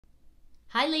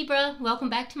Hi Libra, welcome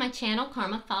back to my channel,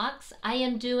 Karma Fox. I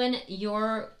am doing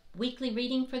your weekly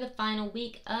reading for the final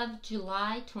week of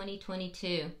July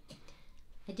 2022.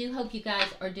 I do hope you guys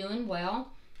are doing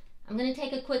well. I'm going to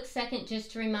take a quick second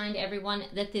just to remind everyone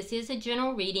that this is a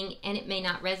general reading and it may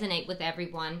not resonate with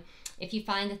everyone. If you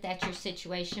find that that's your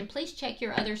situation, please check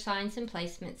your other signs and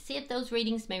placements. See if those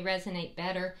readings may resonate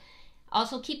better.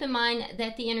 Also keep in mind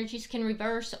that the energies can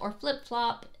reverse or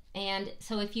flip-flop. And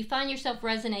so if you find yourself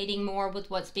resonating more with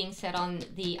what's being said on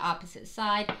the opposite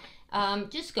side,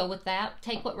 just go with that.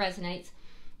 Take what resonates.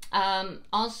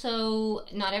 Also,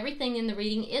 not everything in the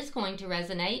reading is going to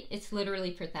resonate. It's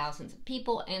literally for thousands of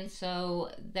people. And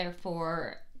so,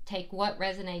 therefore, take what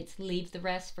resonates, leave the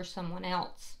rest for someone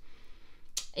else.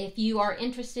 If you are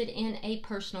interested in a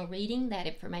personal reading, that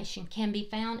information can be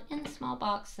found in the small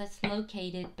box that's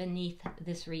located beneath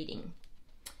this reading.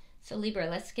 So, Libra,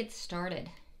 let's get started.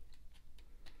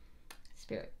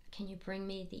 Spirit, can you bring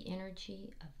me the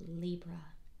energy of Libra?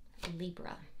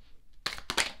 Libra.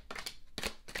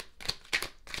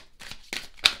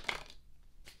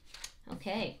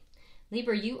 Okay,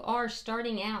 Libra, you are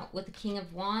starting out with the King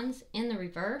of Wands in the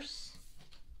reverse.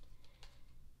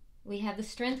 We have the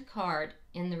Strength card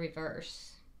in the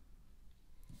reverse.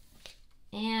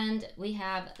 And we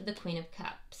have the Queen of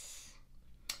Cups.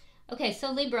 Okay,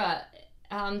 so Libra,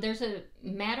 there's a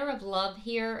matter of love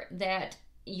here that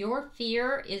your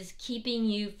fear is keeping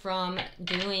you from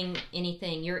doing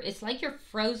anything. It's like you're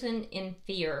frozen in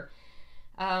fear.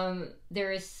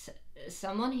 There is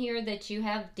someone here that you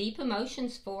have deep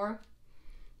emotions for,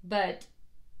 but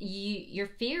your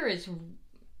fear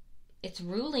it's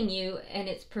ruling you and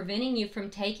it's preventing you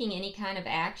from taking any kind of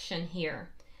action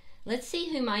here. Let's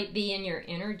see who might be in your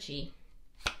energy.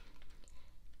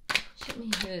 Show me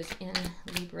who is in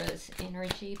Libra's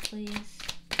energy, please.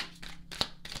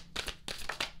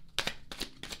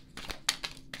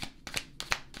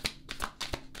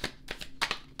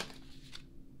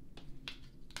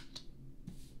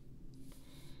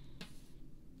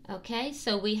 Okay,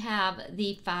 so we have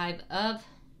the Five of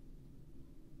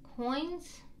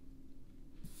Coins.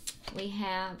 We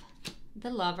have the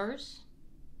Lovers.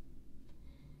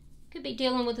 Could be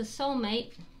dealing with a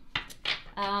soulmate.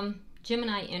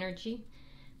 Gemini energy.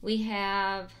 We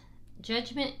have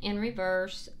Judgment in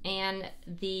reverse and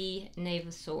the Knave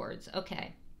of Swords.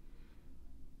 Okay.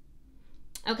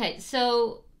 Okay,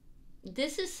 so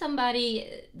this is somebody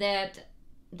that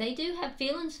they do have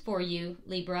feelings for you,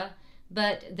 Libra.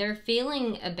 But they're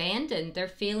feeling abandoned. They're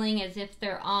feeling as if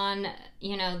they're on,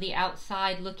 the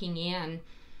outside looking in.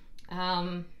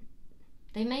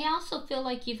 They may also feel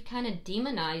like you've kind of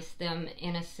demonized them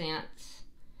in a sense.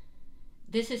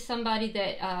 This is somebody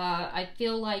that I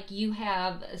feel like you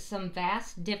have some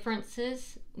vast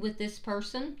differences with this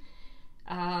person.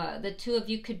 The two of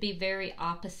you could be very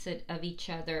opposite of each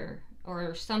other,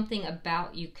 or something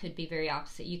about you could be very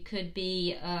opposite. You could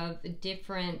be of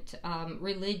different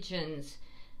religions,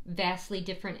 vastly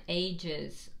different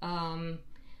ages,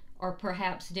 or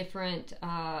perhaps different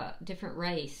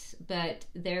race. But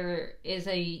there's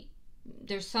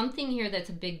something here that's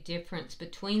a big difference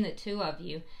between the two of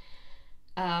you.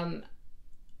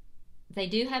 They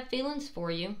do have feelings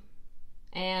for you,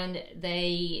 and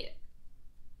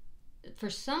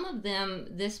for some of them,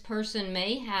 this person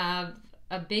may have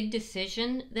a big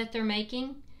decision that they're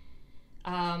making.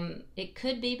 It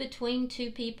could be between two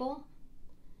people.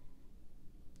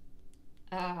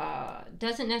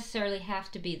 Doesn't necessarily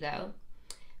have to be, though.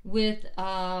 With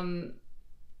the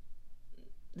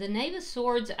Knave of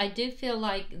Swords, I do feel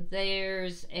like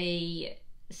there's a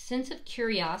sense of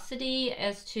curiosity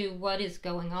as to what is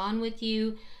going on with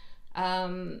you.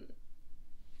 And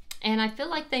I feel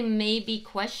like they may be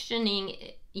questioning,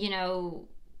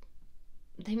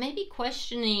 they may be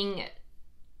questioning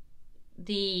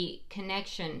the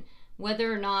connection,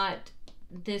 whether or not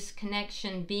this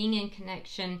connection, being in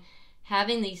connection,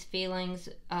 having these feelings,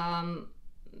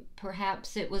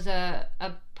 perhaps it was a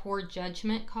poor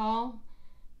judgment call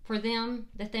for them,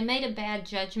 that they made a bad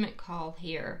judgment call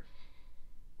here.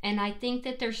 And I think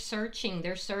that they're searching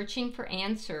for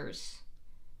answers,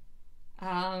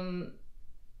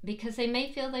 because they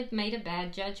may feel they've made a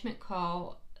bad judgment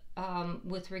call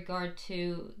with regard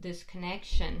to this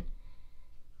connection.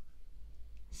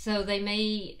 So they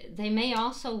may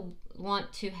also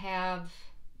want to have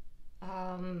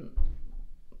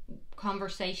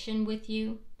conversation with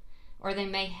you, or they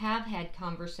may have had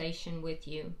conversation with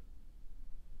you.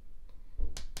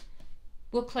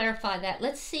 We'll clarify that.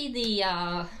 Let's see the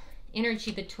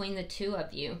energy between the two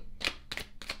of you.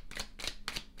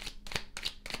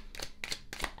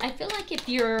 I feel like if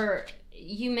you're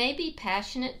you may be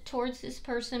passionate towards this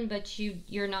person, but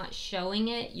you're not showing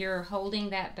it. You're holding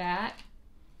that back.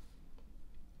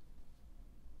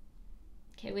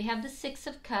 Okay, we have the Six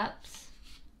of Cups.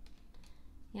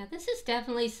 Yeah, this is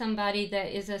definitely somebody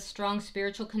that is a strong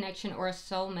spiritual connection or a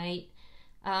soulmate.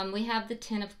 We have the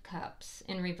Ten of Cups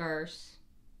in reverse.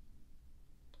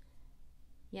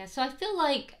 Yeah, so I feel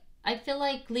like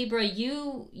Libra,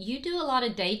 you do a lot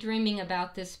of daydreaming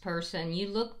about this person. You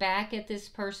look back at this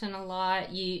person a lot,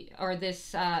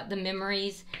 the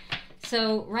memories.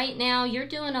 So right now you're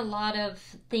doing a lot of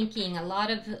thinking, a lot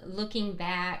of looking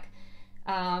back.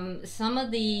 Some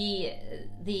of the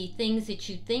things that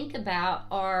you think about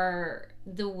are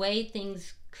the way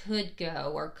things could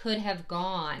go or could have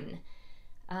gone.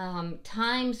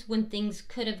 Times when things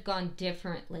could have gone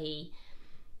differently.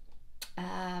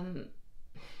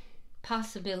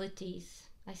 Possibilities.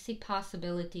 I see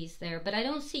possibilities there, but I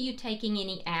don't see you taking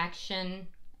any action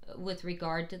with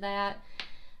regard to that.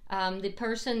 The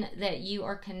person that you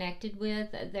are connected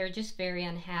with, they're just very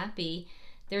unhappy.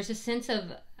 There's a sense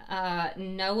of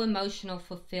no emotional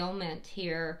fulfillment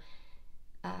here.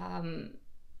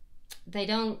 They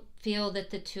don't feel that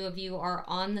the two of you are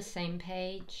on the same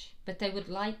page, but they would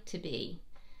like to be.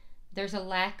 There's a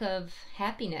lack of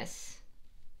happiness.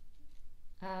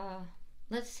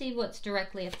 Let's see what's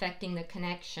directly affecting the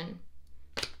connection.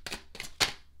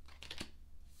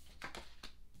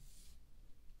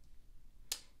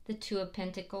 The Two of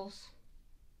Pentacles.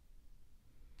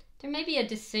 There may be a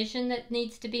decision that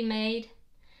needs to be made.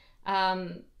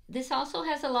 This also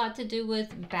has a lot to do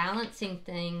with balancing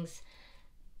things,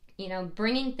 you know,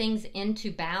 bringing things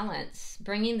into balance,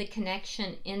 bringing the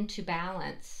connection into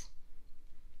balance.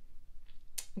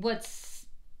 What's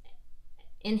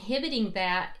inhibiting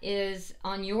that is,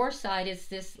 on your side, is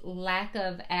this lack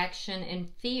of action and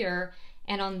fear,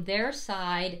 and on their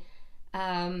side,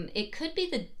 it could be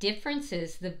the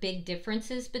differences, the big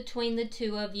differences between the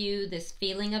two of you, this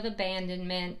feeling of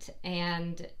abandonment,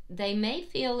 and they may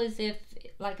feel as if,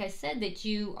 like I said, that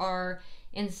you are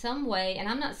in some way, and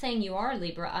I'm not saying you are,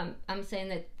 Libra, I'm saying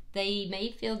that they may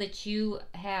feel that you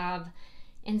have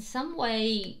in some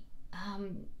way,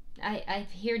 I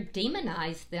hear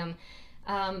demonized them.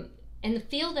 And the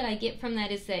feel that I get from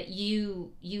that is that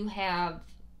you have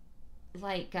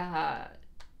like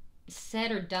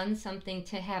said or done something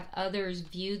to have others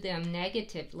view them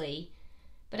negatively,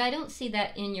 but I don't see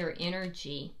that in your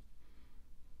energy.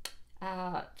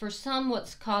 For some,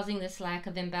 what's causing this lack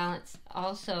of imbalance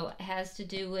also has to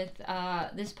do with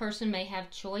this person may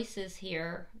have choices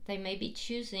here. They may be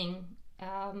choosing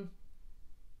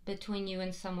between you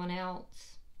and someone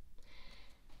else.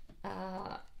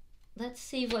 Let's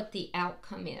see what the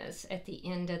outcome is at the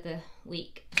end of the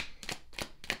week.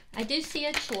 I do see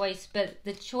a choice, but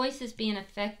the choice is being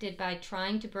affected by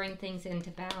trying to bring things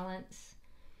into balance.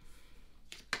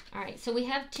 All right, so we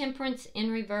have Temperance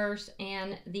in reverse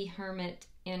and the Hermit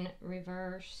in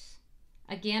reverse.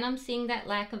 Again, I'm seeing that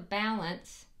lack of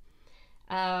balance,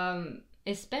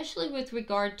 especially with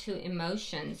regard to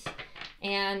emotions.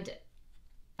 And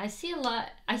I see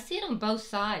it on both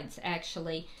sides,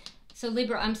 actually. So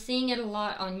Libra, I'm seeing it a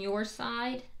lot on your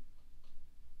side,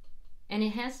 and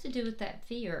it has to do with that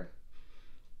fear.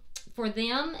 For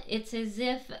them, it's as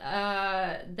if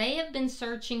they have been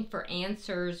searching for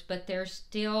answers, but there's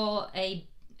still a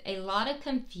lot of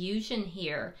confusion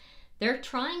here. They're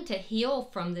trying to heal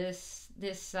from this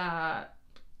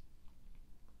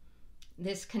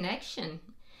connection.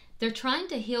 They're trying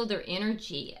to heal their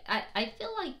energy. I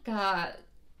feel like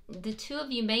the two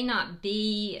of you may not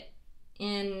be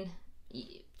in...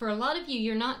 For a lot of you,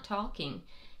 you're not talking,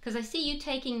 because I see you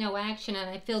taking no action, and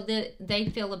I feel that they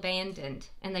feel abandoned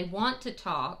and they want to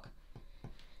talk.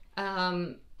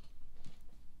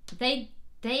 They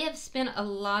have spent a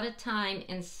lot of time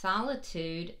in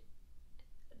solitude,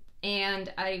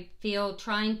 and I feel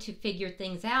trying to figure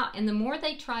things out. And the more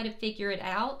they try to figure it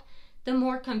out, the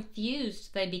more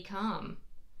confused they become.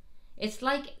 It's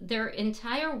like their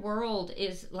entire world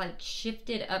is like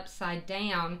shifted upside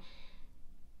down.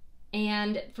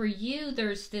 And for you,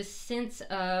 there's this sense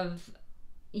of,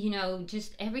 you know,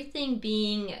 just everything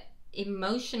being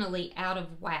emotionally out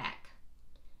of whack.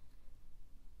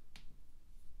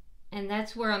 And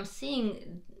that's where I'm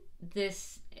seeing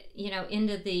this, you know, end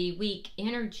of the week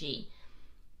energy.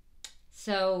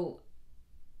 So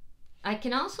I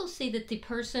can also see that the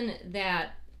person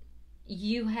that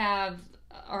you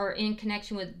are in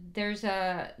connection with,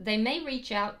 they may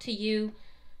reach out to you,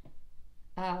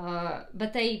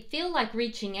 but they feel like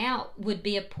reaching out would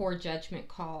be a poor judgment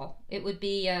call. It would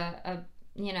be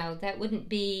you know, that wouldn't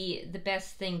be the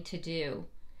best thing to do.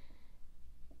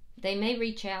 They may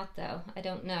reach out though. I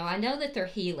don't know. I know that they're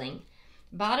healing.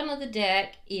 Bottom of the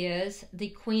deck is the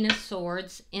Queen of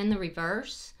Swords in the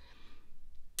reverse.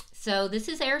 So this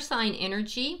is air sign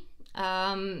energy.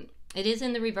 It is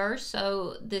in the reverse,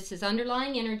 so this is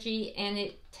underlying energy, and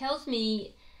it tells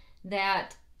me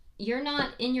that you're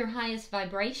not in your highest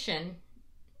vibration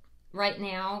right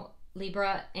now,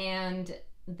 Libra, and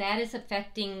that is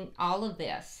affecting all of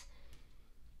this.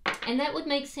 And that would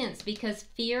make sense because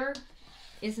fear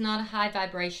is not a high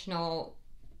vibrational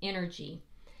energy.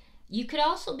 You could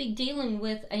also be dealing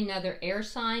with another air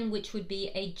sign, which would be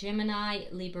a Gemini,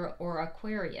 Libra, or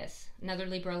Aquarius. Another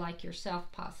Libra like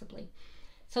yourself, possibly.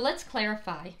 So let's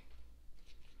clarify.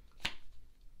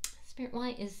 Spirit,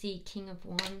 why is the King of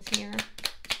Wands here?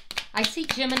 I see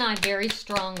Gemini very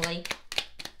strongly.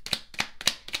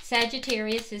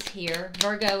 Sagittarius is here.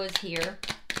 Virgo is here.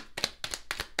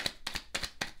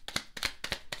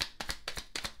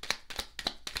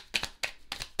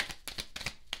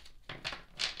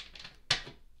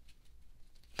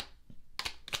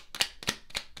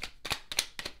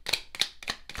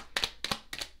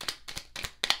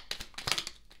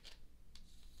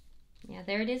 Yeah,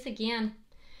 there it is again.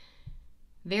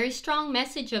 Very strong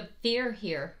message of fear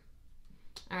here.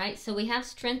 All right, so we have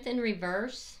Strength in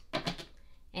reverse,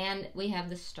 and we have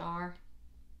the Star.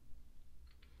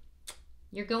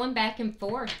 You're going back and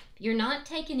forth. You're not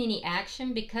taking any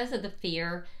action because of the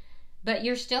fear, but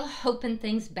you're still hoping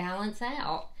things balance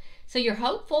out. So you're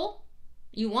hopeful.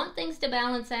 You want things to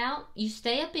balance out. You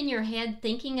stay up in your head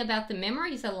thinking about the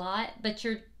memories a lot, but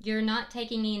you're not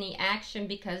taking any action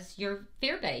because you're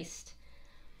fear-based.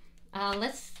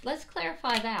 Let's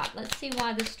clarify that. Let's see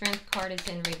why the Strength card is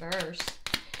in reverse.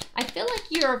 I feel like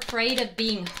you're afraid of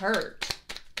being hurt.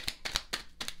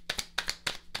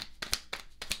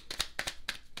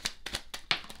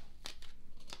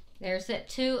 There's that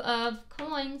Two of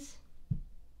Coins.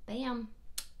 Bam.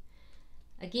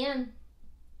 Again.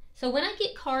 So when I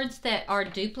get cards that are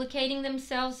duplicating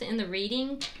themselves in the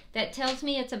reading, that tells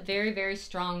me it's a very, very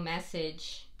strong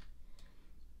message.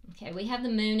 Okay, we have the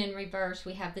Moon in reverse.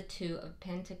 We have the Two of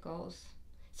Pentacles.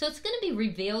 So it's going to be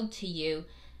revealed to you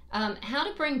how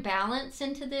to bring balance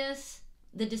into this.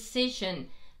 The decision,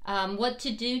 what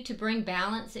to do to bring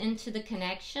balance into the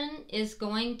connection is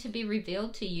going to be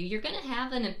revealed to you. You're going to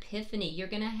have an epiphany. You're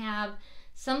going to have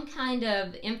some kind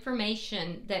of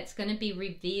information that's going to be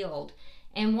revealed.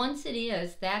 And once it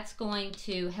is, that's going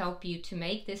to help you to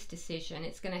make this decision.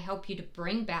 It's going to help you to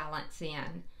bring balance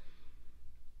in.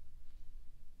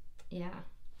 Yeah.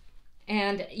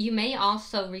 And you may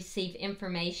also receive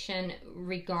information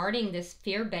regarding this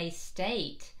fear-based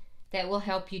state that will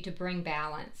help you to bring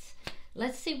balance.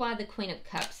 Let's see why the Queen of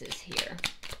Cups is here.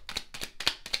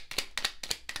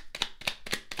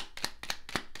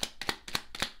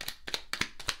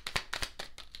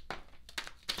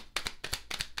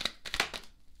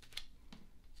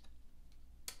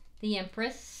 The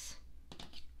Empress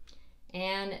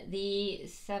and the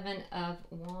Seven of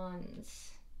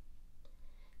Wands.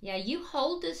 Yeah, you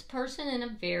hold this person in a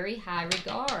very high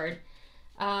regard.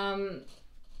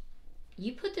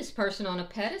 You put this person on a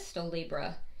pedestal,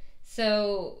 Libra.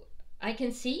 So I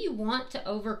can see you want to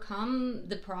overcome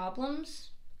the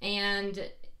problems, and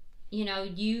you know,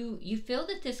 you feel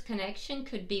that this connection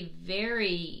could be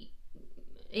very,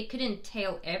 it could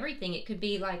entail everything. It could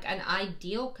be like an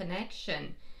ideal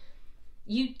connection.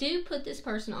 You do put this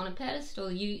person on a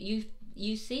pedestal.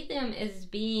 You see them as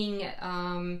being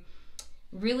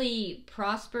really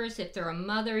prosperous. If they're a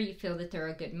mother, you feel that they're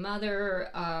a good mother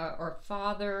or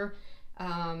father.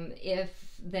 If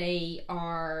they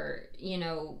are, you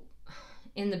know,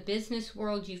 in the business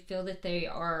world, you feel that they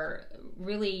are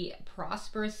really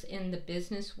prosperous in the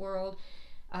business world.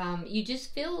 You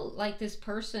just feel like this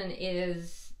person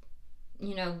is,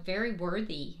 you know, very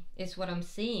worthy is what I'm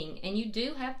seeing. And you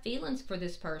do have feelings for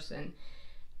this person.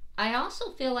 I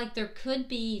also feel like there could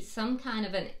be some kind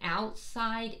of an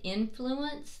outside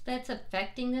influence that's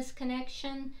affecting this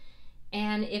connection.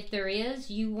 And if there is,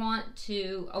 you want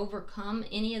to overcome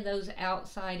any of those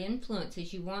outside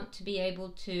influences. You want to be able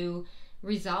to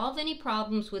resolve any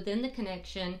problems within the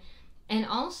connection, and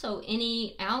also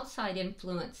any outside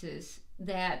influences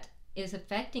that is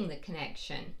affecting the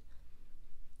connection.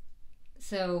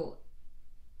 So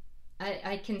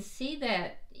I can see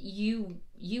that you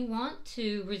want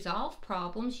to resolve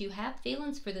problems. You have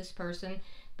feelings for this person,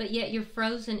 but yet you're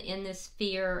frozen in this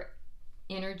fear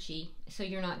energy, so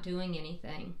you're not doing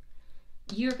anything.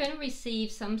 You're going to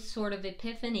receive some sort of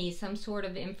epiphany, some sort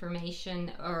of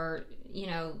information, or, you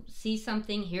know, see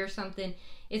something, hear something.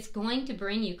 It's going to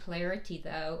bring you clarity,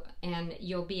 though, and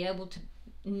you'll be able to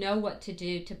know what to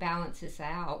do to balance this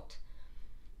out.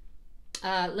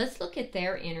 Let's look at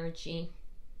their energy.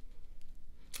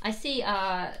 I see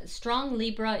strong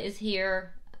Libra is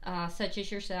here, such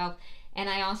as yourself, and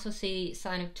I also see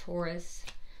sign of Taurus.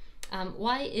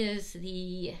 Why is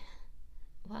the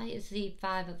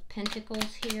Five of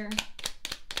Pentacles here?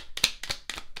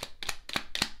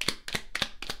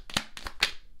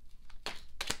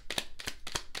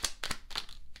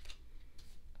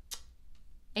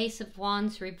 Ace of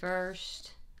Wands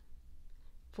reversed.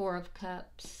 Four of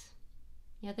Cups.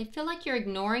 Yeah, they feel like you're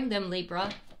ignoring them,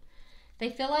 Libra. They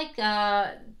feel like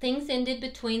things ended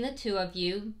between the two of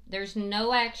you. There's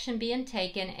no action being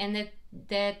taken, and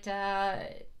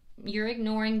that you're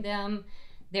ignoring them.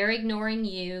 They're ignoring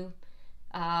you.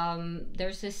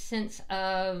 There's this sense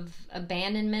of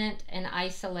abandonment and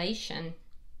isolation.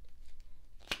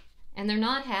 And they're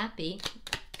not happy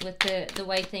with the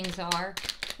way things are.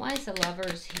 Why is the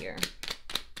Lovers here?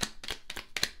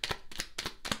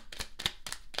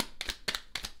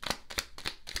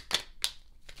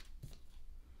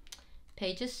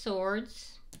 Page of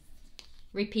Swords,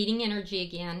 repeating energy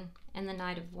again, and the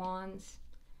Knight of Wands.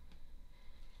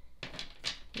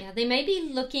 Yeah, they may be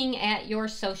looking at your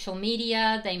social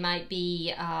media. They might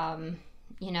be,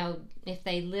 you know, if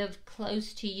they live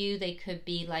close to you, they could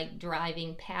be like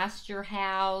driving past your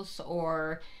house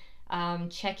or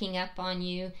checking up on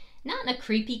you. Not in a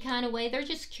creepy kind of way. They're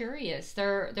just curious.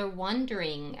 They're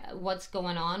wondering what's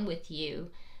going on with you.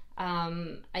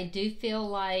 I do feel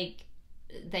like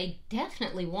they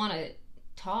definitely want to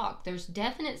talk. There's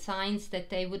definite signs that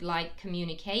they would like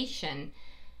communication.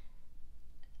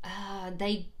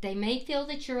 They may feel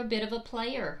that you're a bit of a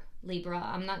player, Libra.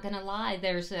 I'm not going to lie.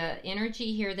 There's an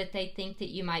energy here that they think that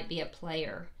you might be a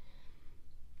player.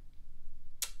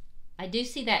 I do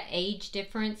see that age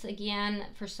difference again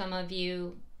for some of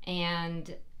you,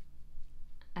 and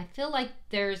I feel like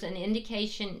there's an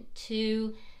indication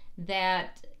too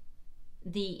that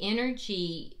the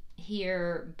energy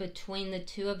here between the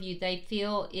two of you, they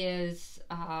feel is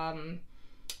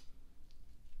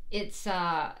it's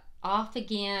off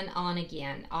again, on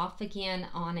again, off again,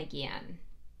 on again.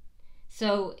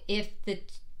 So if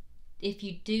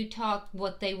you do talk,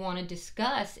 what they want to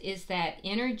discuss is that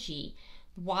energy.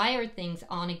 Why are things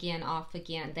on again, off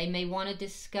again? They may want to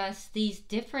discuss these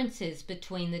differences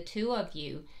between the two of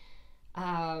you.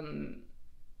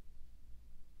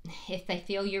 If they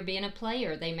feel you're being a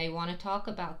player, they may want to talk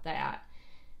about that.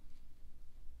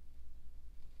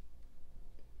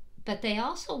 But they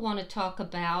also want to talk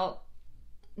about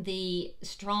the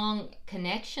strong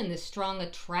connection, the strong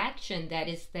attraction that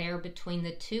is there between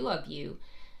the two of you.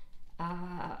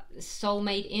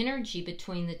 Soulmate energy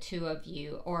between the two of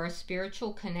you, or a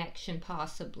spiritual connection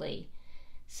possibly.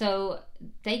 So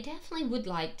they definitely would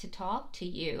like to talk to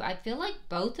you. I feel like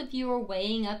both of you are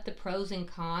weighing up the pros and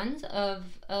cons of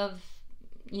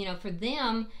you know, for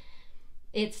them,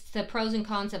 it's the pros and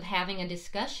cons of having a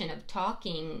discussion, of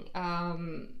talking,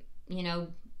 you know,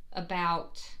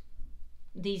 about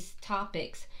these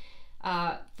topics.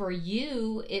 For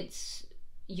you,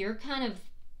 you're kind of,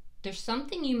 there's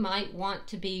something you might want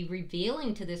to be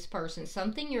revealing to this person,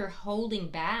 something you're holding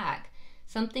back,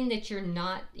 something that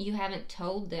you haven't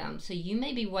told them. So you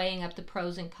may be weighing up the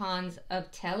pros and cons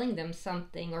of telling them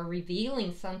something or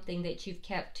revealing something that you've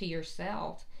kept to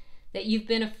yourself, that you've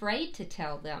been afraid to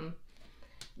tell them.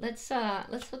 Let's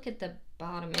look at the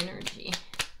bottom energy.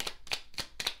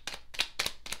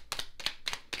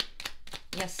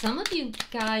 Yeah, some of you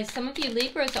guys, some of you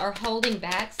Libras are holding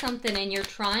back something, and you're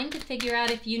trying to figure out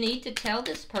if you need to tell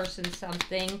this person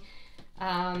something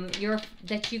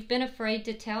that you've been afraid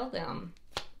to tell them.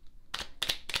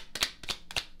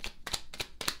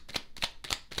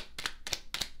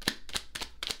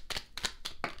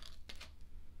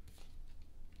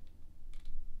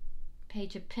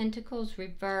 Page of Pentacles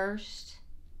reversed.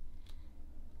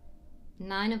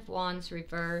 Nine of Wands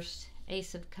reversed.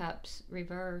 Ace of Cups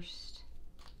reversed.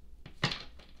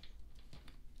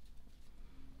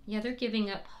 Yeah, they're giving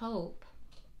up hope.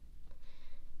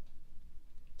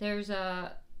 They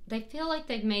feel like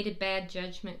they've made a bad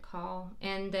judgment call,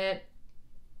 and that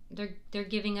they're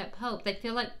giving up hope. They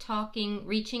feel like talking,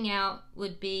 reaching out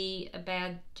would be a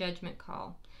bad judgment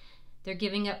call. They're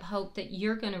giving up hope that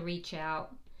you're going to reach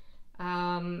out.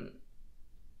 I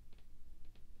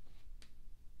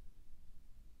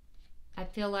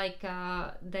feel like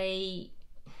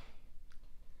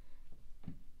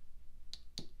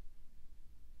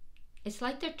it's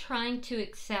like they're trying to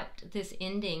accept this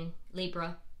ending,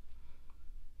 Libra.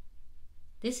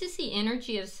 This is the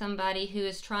energy of somebody who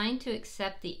is trying to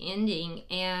accept the ending,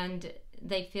 and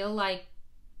they feel like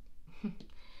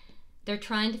they're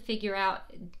trying to figure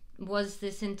out, was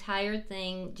this entire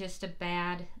thing just a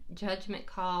bad judgment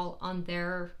call on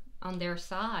their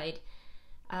side?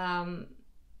 And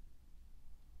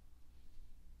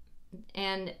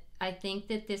I think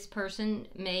that this person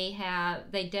may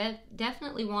have, they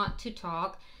definitely want to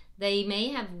talk. They may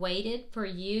have waited for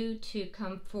you to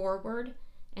come forward,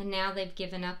 and now they've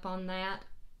given up on that,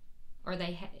 or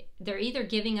they're either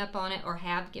giving up on it or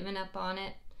have given up on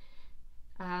it.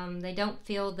 They don't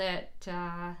feel that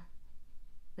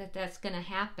that's going to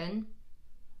happen.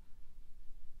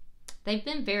 They've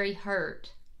been very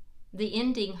hurt. The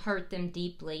ending hurt them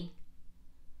deeply.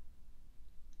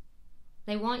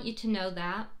 They want you to know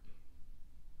that.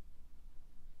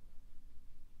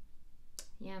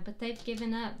 Yeah, but they've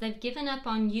given up. They've given up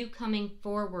on you coming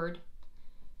forward,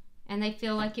 and they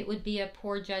feel like it would be a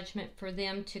poor judgment for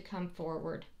them to come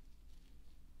forward.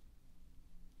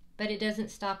 But it doesn't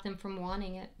stop them from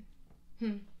wanting it.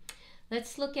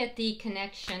 Let's look at the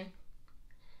connection.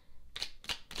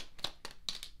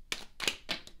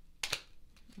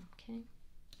 Okay.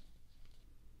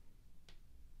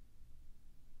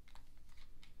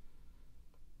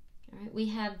 All right, we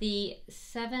have the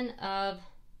Seven of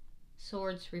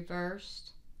Swords reversed.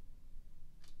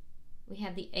 We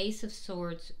have the Ace of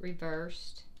Swords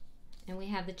reversed. And we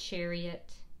have the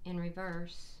Chariot in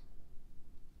reverse.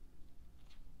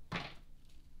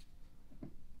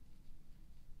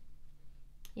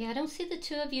 Yeah, I don't see the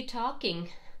two of you talking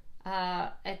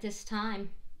at this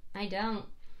time. I don't.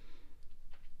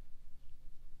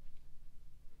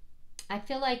 I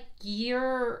feel like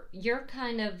you're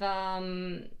kind of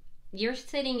you're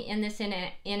sitting in this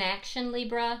inaction,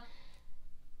 Libra,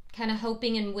 kind of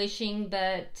hoping and wishing,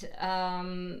 but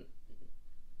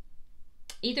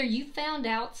either you found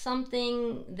out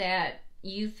something that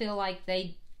you feel like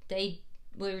they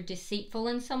were deceitful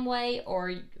in some way,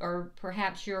 or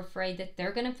perhaps you're afraid that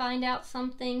they're going to find out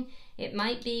something. It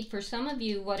might be, for some of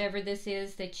you, whatever this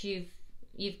is that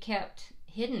you've kept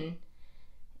hidden,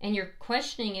 and you're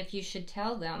questioning if you should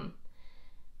tell them.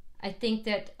 I think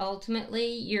that ultimately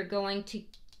you're going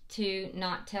to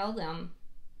not tell them.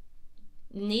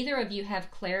 Neither of you have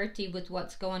clarity with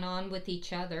what's going on with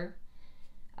each other.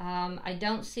 I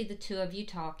don't see the two of you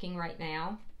talking right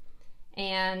now.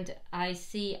 And I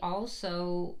see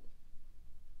also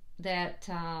that,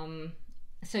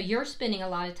 so you're spending a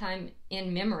lot of time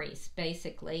in memories,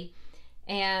 basically,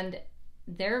 and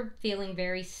they're feeling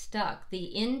very stuck.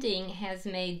 The ending has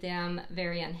made them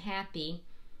very unhappy,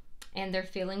 and they're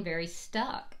feeling very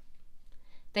stuck.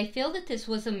 They feel that this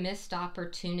was a missed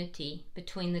opportunity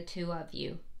between the two of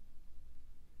you.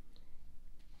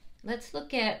 Let's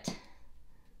look at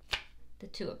the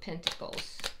Two of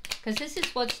Pentacles, because this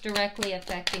is what's directly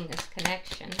affecting this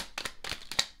connection.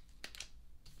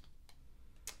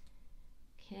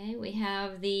 Okay, we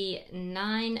have the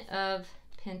Nine of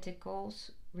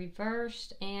Pentacles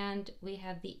reversed, and we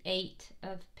have the Eight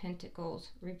of Pentacles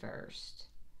reversed.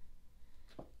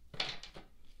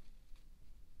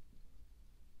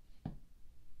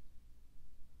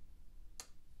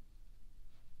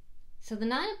 So the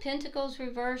Nine of Pentacles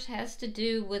reverse has to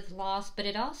do with loss, but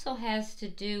it also has to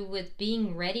do with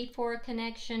being ready for a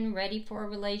connection, ready for a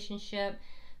relationship.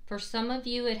 For some of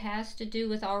you, it has to do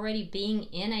with already being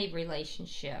in a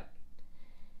relationship.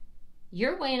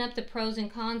 You're weighing up the pros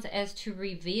and cons as to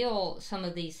reveal some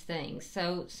of these things.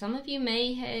 So some of you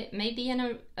may be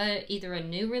in either a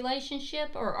new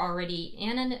relationship or already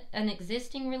in an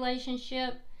existing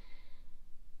relationship.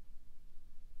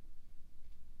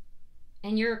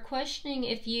 And you're questioning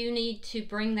if you need to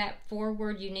bring that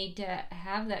forward, you need to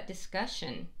have that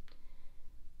discussion.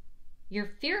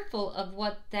 You're fearful of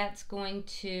what that's going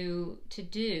to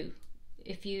do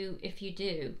if you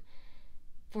do.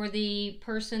 For the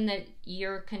person that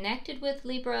you're connected with,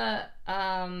 Libra,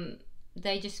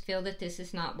 they just feel that this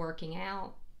is not working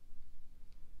out.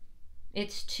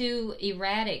 It's too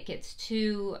erratic. It's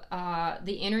too,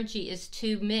 the energy is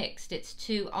too mixed. It's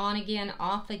too on again,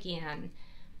 off again.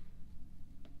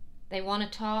 They want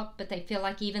to talk, but they feel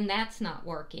like even that's not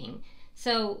working.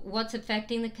 So what's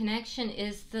affecting the connection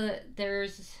is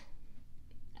there's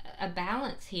a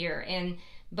balance here, and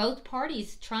both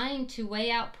parties trying to weigh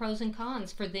out pros and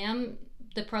cons. For them,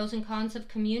 the pros and cons of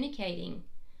communicating,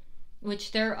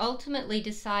 which they're ultimately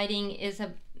deciding is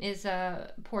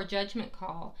a poor judgment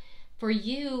call. For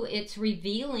you, it's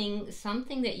revealing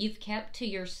something that you've kept to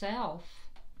yourself.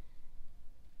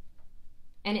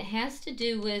 And it has to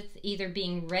do with either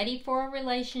being ready for a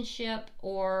relationship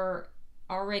or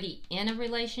already in a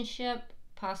relationship,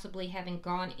 possibly having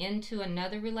gone into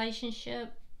another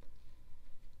relationship.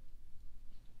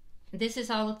 this is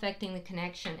all affecting the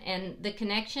connection. And the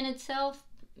connection itself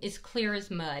is clear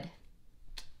as mud,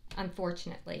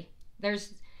 unfortunately.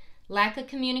 There's lack of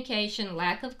communication,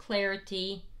 lack of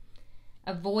clarity,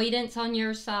 avoidance on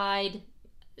your side,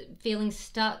 feeling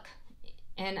stuck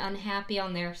and unhappy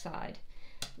on their side.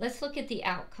 Let's look at the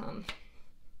outcome.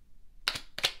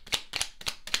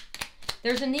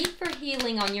 There's a need for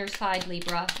healing on your side,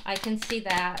 Libra. I can see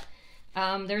that.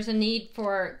 There's a need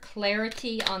for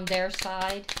clarity on their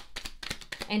side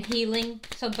and healing.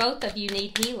 So both of you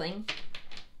need healing.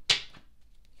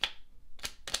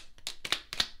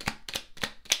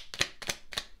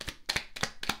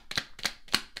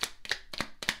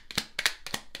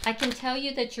 I can tell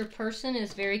you that your person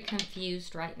is very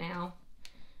confused right now.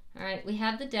 All right, we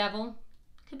have the Devil.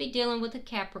 Could be dealing with a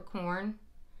Capricorn.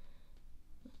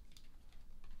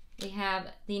 We have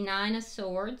the Nine of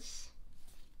Swords.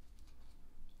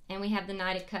 And we have the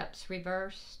Knight of Cups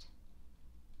reversed.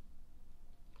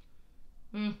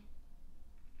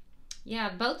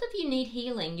 Yeah, both of you need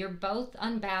healing. You're both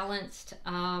unbalanced.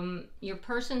 Your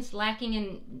person's lacking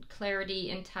in clarity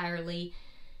entirely.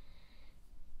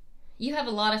 You have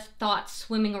a lot of thoughts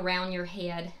swimming around your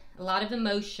head, a lot of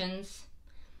emotions.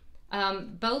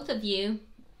 Both of you,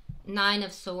 Nine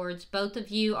of Swords, both of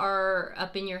you are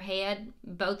up in your head.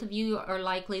 Both of you are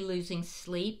likely losing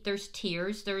sleep. There's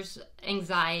tears, there's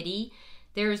anxiety,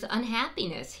 there's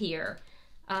unhappiness here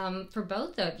for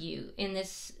both of you in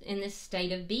this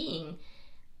state of being.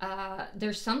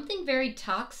 There's something very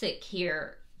toxic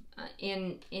here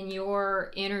in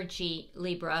your energy,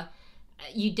 Libra.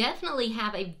 You definitely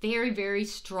have a very, very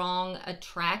strong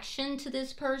attraction to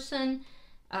this person.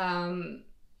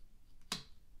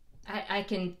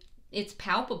 It's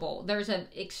palpable. There's an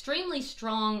extremely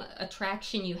strong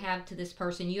attraction you have to this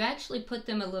person. You actually put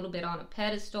them a little bit on a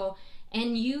pedestal,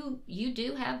 and you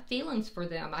do have feelings for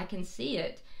them. I can see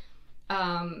it.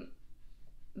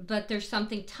 But there's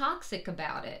something toxic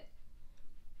about it.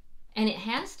 And it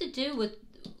has to do with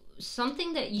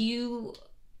something that you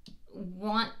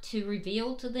want to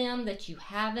reveal to them that you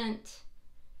haven't.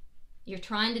 You're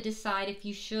trying to decide if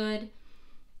you should.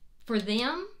 For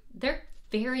them, they're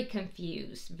very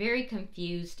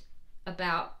confused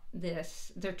about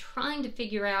this. They're trying to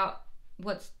figure out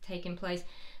what's taking place,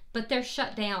 but they're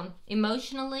shut down.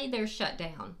 Emotionally, they're shut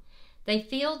down. They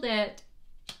feel that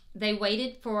they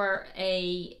waited for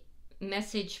a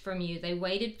message from you. They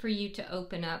waited for you to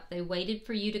open up. They waited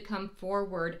for you to come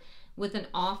forward with an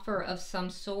offer of some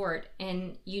sort,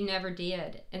 and you never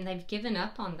did. And they've given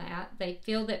up on that. They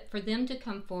feel that for them to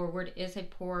come forward is a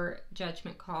poor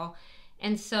judgment call.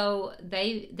 And so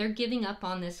they're giving up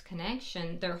on this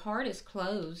connection. Their heart is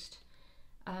closed.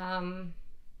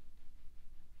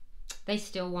 They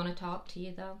still want to talk to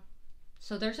you, though.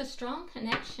 So there's a strong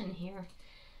connection here.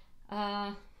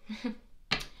 Bottom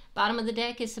of the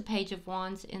deck is the Page of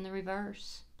Wands in the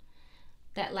reverse.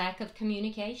 That lack of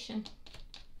communication.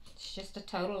 It's just a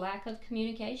total lack of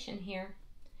communication here.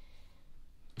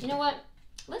 You know what?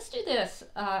 Let's do this,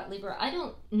 Libra. I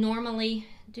don't normally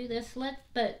do this,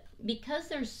 but because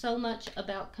there's so much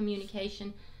about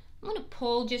communication, I'm going to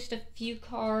pull just a few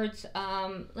cards.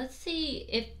 Let's see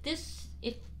if this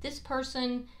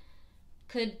person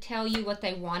could tell you what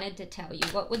they wanted to tell you.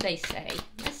 What would they say?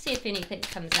 Let's see if anything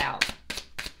comes out.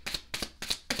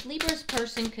 If Libra's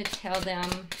person could tell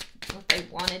them what they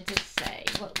wanted to say,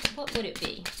 what would it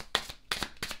be?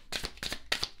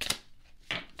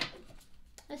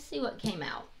 Let's see what came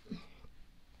out.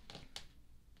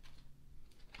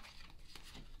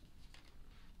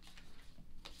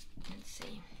 Let's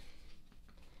see.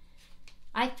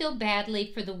 I feel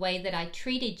badly for the way that I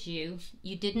treated you.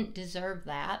 You didn't deserve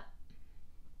that.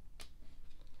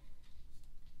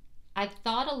 I've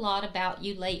thought a lot about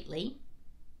you lately.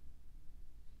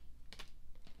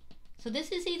 So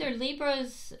this is either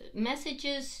Libra's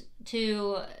messages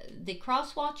to the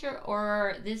cross-watcher,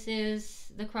 or this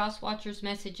is the cross-watcher's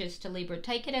messages to Libra.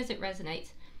 Take it as it resonates.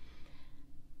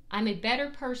 I'm a better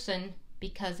person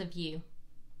because of you.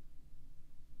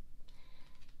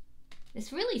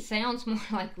 This really sounds more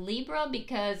like Libra,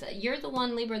 because you're the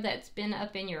one, Libra, that's been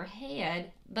up in your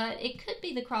head, but it could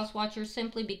be the cross-watcher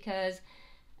simply because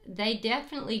they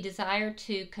definitely desire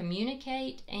to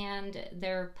communicate and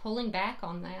they're pulling back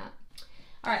on that.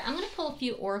 All right, I'm going to pull a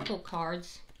few oracle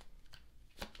cards.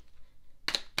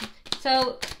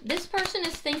 So this person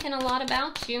is thinking a lot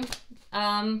about you.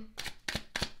 I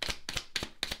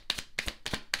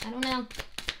don't know.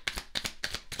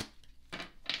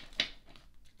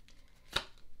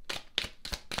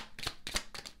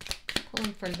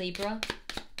 Pulling for Libra.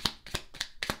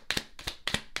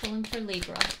 Pulling for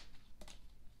Libra.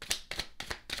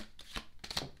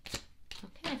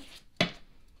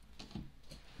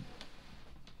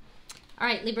 All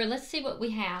right, Libra, let's see what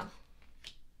we have.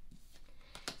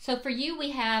 So for you, we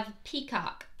have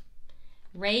Peacock.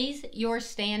 Raise your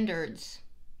standards.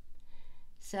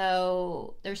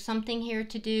 So there's something here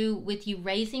to do with you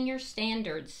raising your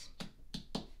standards.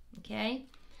 Okay?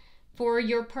 For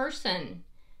your person,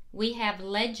 we have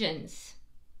Legends.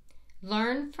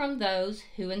 Learn from those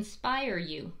who inspire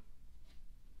you.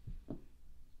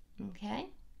 Okay?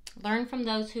 Learn from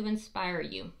those who inspire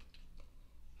you.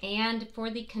 And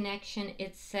for the connection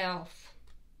itself,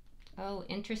 oh,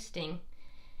 interesting.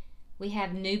 We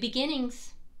have New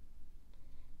Beginnings.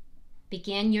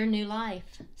 Begin your new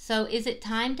life. So is it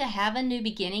time to have a new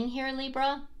beginning here,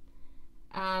 Libra?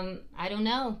 I don't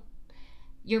know.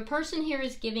 Your person here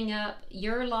is giving up.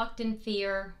 You're locked in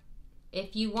fear.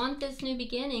 If you want this new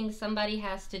beginning, somebody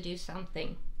has to do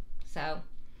something. So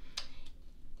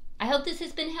I hope this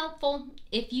has been helpful.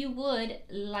 If you would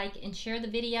like and share the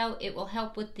video, it will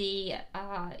help with the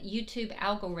YouTube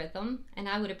algorithm, and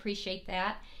I would appreciate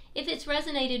that. If it's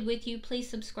resonated with you, please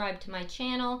subscribe to my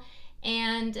channel.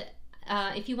 And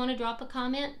if you want to drop a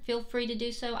comment, feel free to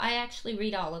do so. I actually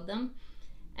read all of them.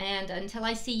 And until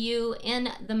I see you in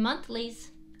the monthlies,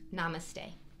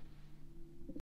 namaste.